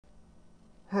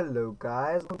Hello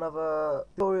guys, another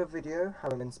tutorial video.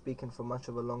 Haven't been speaking for much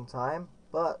of a long time,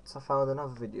 but I found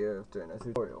another video of doing a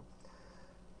tutorial.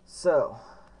 So,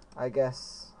 I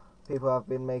guess people have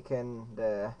been making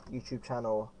their YouTube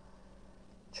channel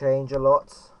change a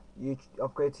lot.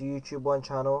 Upgrade to YouTube 1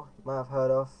 channel, you might have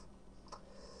heard of.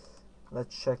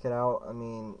 Let's check it out. I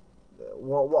mean,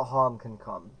 what harm can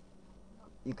come?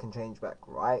 You can change back,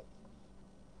 right?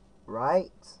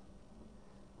 Right?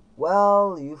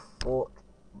 Well, you thought.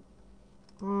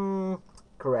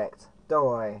 Correct. Don't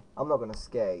worry, I'm not going to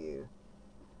scare you.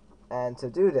 And to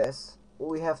do this, all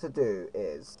we have to do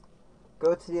is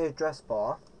go to the address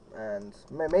bar and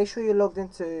make sure you're logged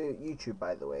into YouTube,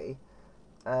 by the way,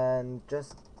 and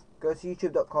just go to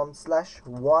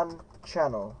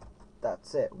youtube.com/1channel.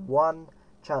 That's it,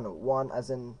 1channel, 1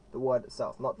 as in the word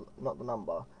itself, not the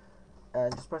number,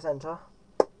 and just press enter.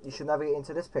 You should navigate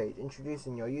into this page,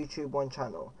 introducing your YouTube 1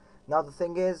 channel. Now the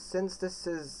thing is, since this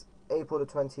is April the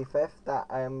 25th that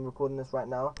I am recording this right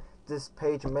now, this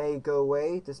page may go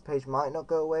away, this page might not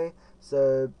go away,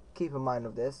 so keep in mind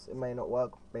of this. It may not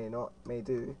work, may not, may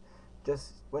do.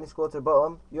 Just when you scroll to the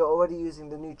bottom, you're already using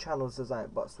the new channel's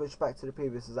design, but switch back to the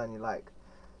previous design you like.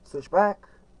 Switch back,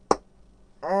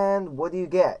 and what do you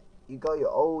get? You got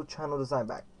your old channel design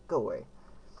back. Go away.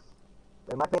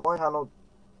 It might be 1 channel.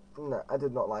 No, I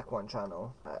did not like 1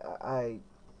 channel.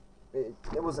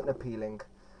 It wasn't appealing.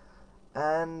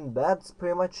 And that's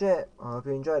pretty much it. I hope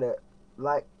you enjoyed it.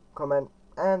 Like, comment,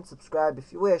 and subscribe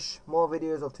if you wish. More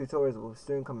videos of tutorials will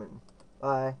soon come in.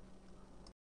 Bye.